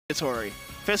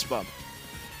fist bump.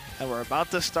 And we're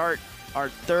about to start our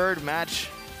third match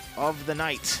of the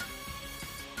night.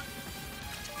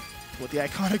 With the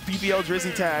iconic BBL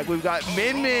Drizzy tag, we've got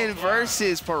Min Min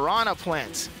versus Piranha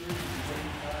Plant.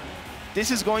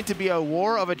 This is going to be a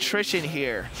war of attrition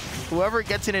here. Whoever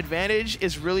gets an advantage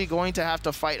is really going to have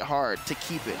to fight hard to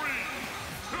keep it.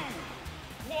 3,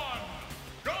 2, 1,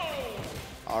 go!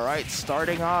 All right,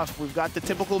 starting off, we've got the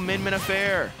typical Min Min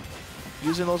affair.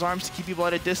 Using those arms to keep people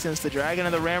at a distance, the Dragon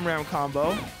and the Ram Ram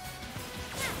combo.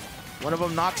 One of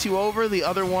them knocks you over, the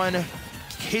other one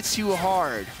hits you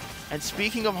hard. And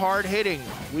speaking of hard hitting,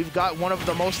 we've got one of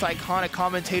the most iconic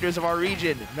commentators of our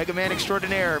region, Mega Man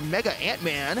Extraordinaire, Mega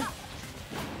Ant-Man,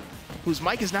 whose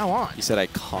mic is now on. You said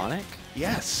iconic?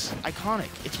 Yes, iconic.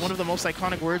 It's one of the most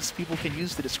iconic words people can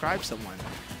use to describe someone.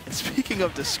 And speaking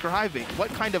of describing,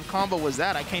 what kind of combo was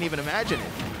that? I can't even imagine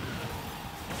it.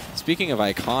 Speaking of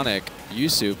iconic,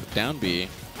 YouSoup down B.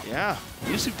 Yeah,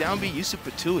 YouSoup down B, YouSoup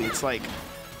Patui. It's like,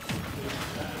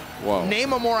 whoa.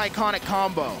 Name a more iconic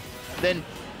combo than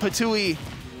Patui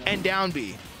and down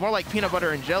B. More like peanut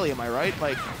butter and jelly, am I right?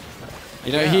 Like,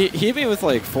 you know, yeah. he hit me with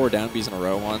like 4 down Bs in a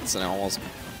row once, and I almost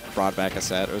brought back a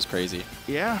set. It was crazy.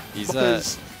 Yeah, he's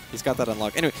got that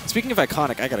unlocked. Anyway, speaking of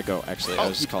iconic, I gotta go. Actually, I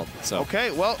was just called. So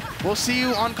okay, well, we'll see you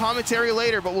on commentary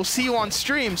later, but we'll see you on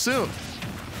stream soon.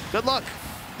 Good luck,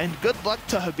 and good luck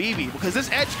to Habibi, because this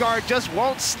edge guard just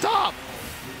won't stop.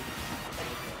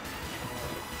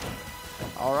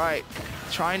 All right,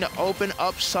 trying to open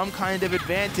up some kind of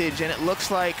advantage, and it looks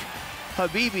like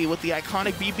Habibi with the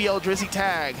iconic BBL Drizzy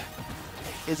tag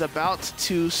is about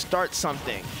to start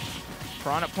something.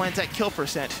 Piranha Plant's at kill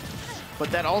percent, but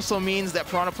that also means that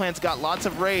Piranha Plant's got lots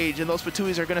of rage, and those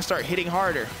Patuis are gonna start hitting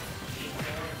harder.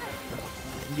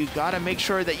 You gotta make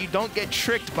sure that you don't get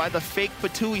tricked by the fake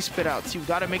Patui spitouts. You've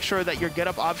gotta make sure that your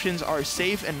get-up options are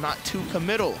safe and not too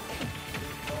committal.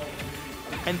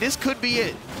 And this could be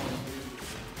it.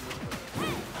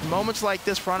 In moments like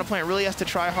this, Piranha Plant really has to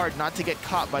try hard not to get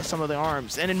caught by some of the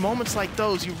arms. And in moments like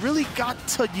those, you really got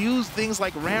to use things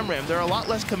like Ram Ram. They're a lot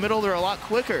less committal, they're a lot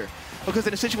quicker. Because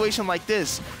in a situation like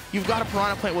this, you've got a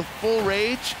Piranha Plant with full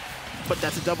rage, but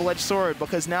that's a double-edged sword,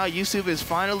 because now YouSoup is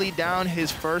finally down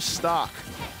his first stock.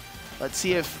 Let's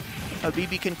see if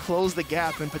Habibi can close the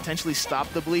gap and potentially stop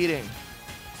the bleeding.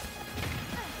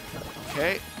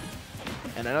 Okay,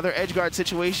 and another edge guard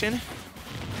situation.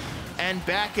 And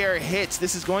back air hits.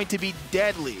 This is going to be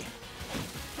deadly.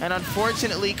 And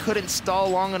unfortunately couldn't stall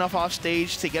long enough off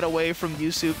stage to get away from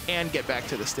YouSoup and get back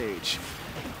to the stage.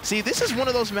 See, this is one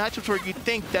of those matchups where you'd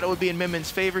think that it would be in Min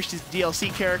Min's favor. She's a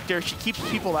DLC character, she keeps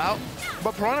people out,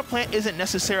 but Piranha Plant isn't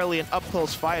necessarily an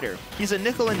up-close fighter. He's a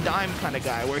nickel and dime kind of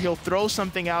guy where he'll throw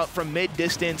something out from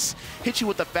mid-distance, hit you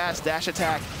with a fast dash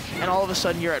attack, and all of a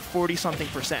sudden you're at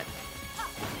 40-something%.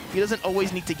 He doesn't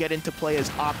always need to get into play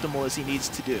as optimal as he needs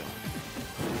to do.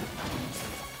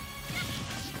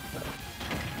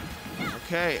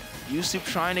 Okay, YouSoup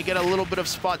trying to get a little bit of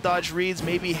spot dodge reads,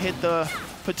 maybe hit the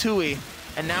Patui.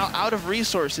 And now out of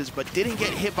resources, but didn't get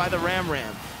hit by the Ram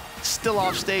Ram. Still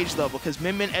off stage though, because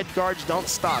Min Min edge guards don't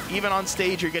stop. Even on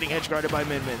stage, you're getting edge guarded by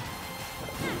Min Min.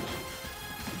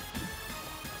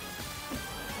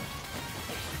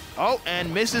 Oh,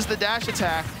 and misses the dash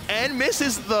attack, and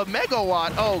misses the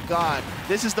Megawatt. Oh God,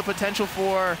 this is the potential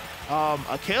for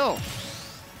a kill.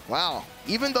 Wow,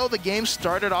 even though the game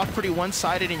started off pretty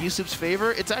one-sided in YouSoup's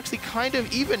favor, it's actually kind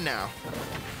of even now.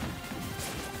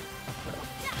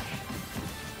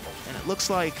 It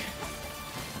looks like,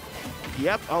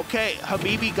 yep, okay,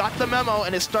 Habibi got the memo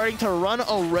and is starting to run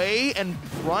away and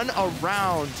run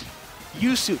around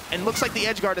YouSoup. And looks like the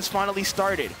edge guard has finally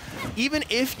started. Even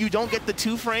if you don't get the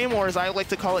 2-frame, or as I like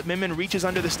to call it, Min Min reaches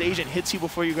under the stage and hits you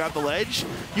before you grab the ledge,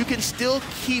 you can still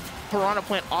keep Piranha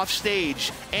Plant off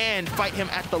stage and fight him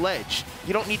at the ledge.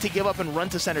 You don't need to give up and run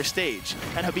to center stage.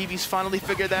 And Habibi's finally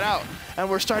figured that out. And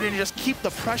we're starting to just keep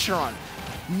the pressure on.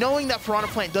 Knowing that Piranha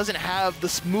Plant doesn't have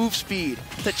the move speed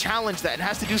to challenge that and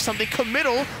has to do something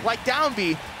committal like down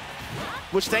B,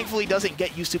 which thankfully doesn't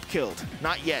get YouSoup killed.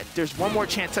 Not yet. There's one more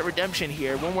chance at redemption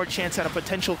here, one more chance at a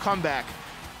potential comeback.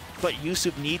 But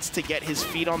YouSoup needs to get his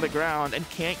feet on the ground and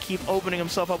can't keep opening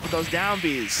himself up with those down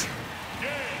Bs.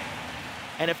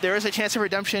 And if there is a chance of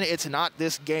redemption, it's not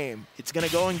this game. It's gonna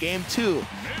go in game 2,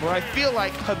 where I feel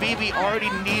like Habibi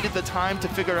already needed the time to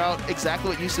figure out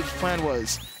exactly what YouSoup's plan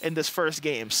was in this first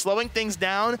game. Slowing things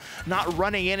down, not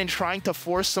running in and trying to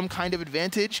force some kind of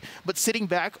advantage, but sitting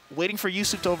back, waiting for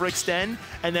YouSoup to overextend,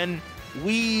 and then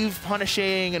weave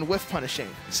punishing and whiff punishing.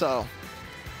 So,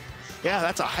 yeah,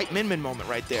 that's a hype Min Min moment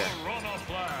right there.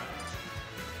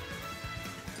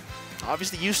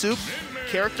 Obviously YouSoup,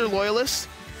 character loyalist,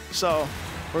 So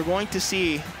we're going to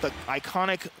see the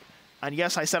iconic, and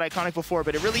yes, I said iconic before,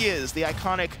 but it really is the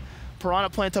iconic Piranha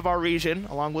plant of our region,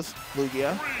 along with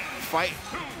Lugia, fight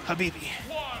Habibi.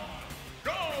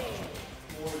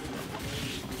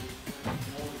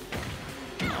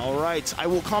 All right, I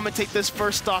will commentate this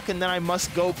first stock and then I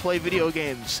must go play video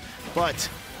games. But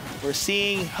we're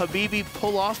seeing Habibi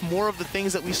pull off more of the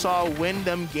things that we saw win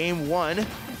them game 1.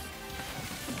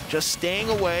 Just staying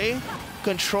away,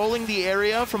 controlling the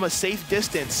area from a safe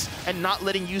distance, and not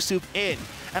letting YouSoup in.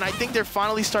 And I think they're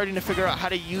finally starting to figure out how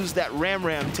to use that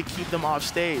Ram to keep them off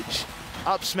stage.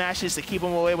 Up smashes to keep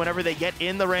them away whenever they get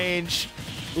in the range.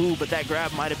 Ooh, but that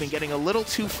grab might have been getting a little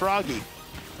too froggy.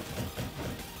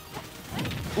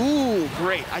 Ooh,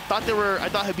 great. I thought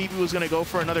Habibi was gonna go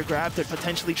for another grab to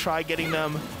potentially try getting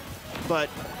them, but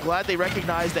glad they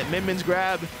recognized that Min's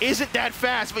grab isn't that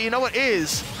fast, but you know what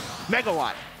is?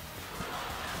 Megawatt.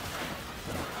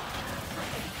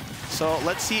 So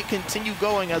let's see it continue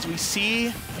going as we see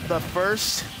the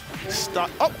first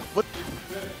stock. Oh, what?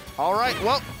 All right,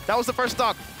 well, that was the first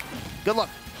stock. Good luck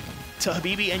to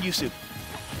Habibi and YouSoup.